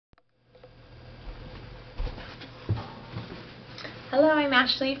Hello, I'm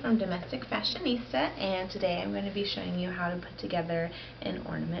Ashley from Domestic Fashionista, and today I'm going to be showing you how to put together an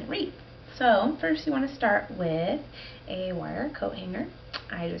ornament wreath. So first you want to start with a wire coat hanger.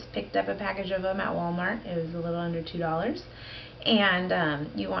 I just picked up a package of them at Walmart. It was a little under $2.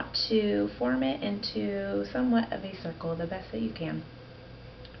 And you want to form it into somewhat of a circle, the best that you can.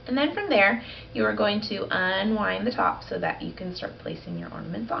 And then from there, you are going to unwind the top so that you can start placing your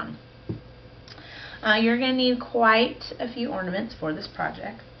ornaments on. You're going to need quite a few ornaments for this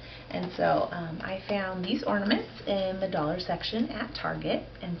project, and so I found these ornaments in the dollar section at Target.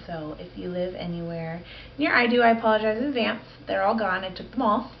 And so if you live anywhere near I apologize in advance. They're all gone. I took them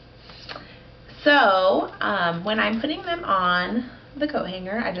all. So when I'm putting them on the coat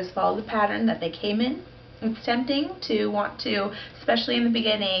hanger, I just follow the pattern that they came in. It's tempting to want to, especially in the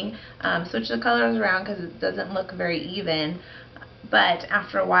beginning, switch the colors around because it doesn't look very even. But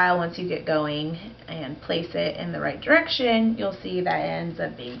after a while, once you get going and place it in the right direction, you'll see that it ends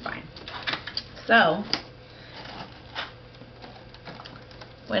up being fine. So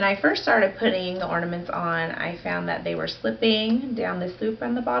when I first started putting the ornaments on, I found that they were slipping down this loop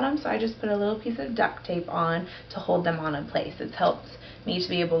on the bottom, so I just put a little piece of duct tape on to hold them on in place. It's helped me to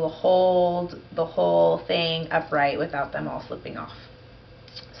be able to hold the whole thing upright without them all slipping off.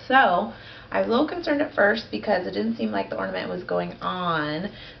 So I was a little concerned at first because it didn't seem like the ornament was going on.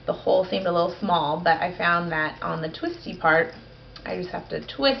 The hole seemed a little small, but I found that on the twisty part, I just have to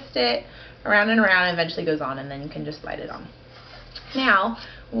twist it around and around, and eventually goes on, and then you can just slide it on. Now,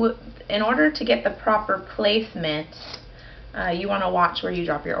 in order to get the proper placement, you want to watch where you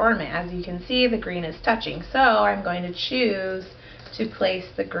drop your ornament. As you can see, the green is touching, so I'm going to choose to place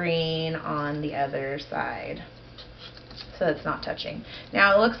the green on the other side, so it's not touching.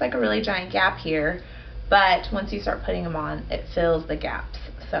 Now it looks like a really giant gap here, but once you start putting them on, it fills the gaps.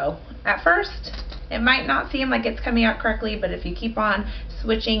 So at first it might not seem like it's coming out correctly, but if you keep on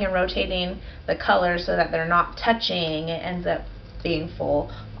switching and rotating the colors so that they're not touching, it ends up being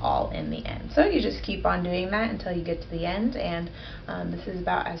full all in the end. So you just keep on doing that until you get to the end, and this is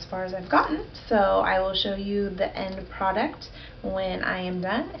about as far as I've gotten. So I will show you the end product when I am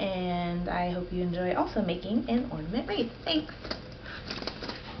done, and I hope you enjoy also making an ornament wreath. Thanks!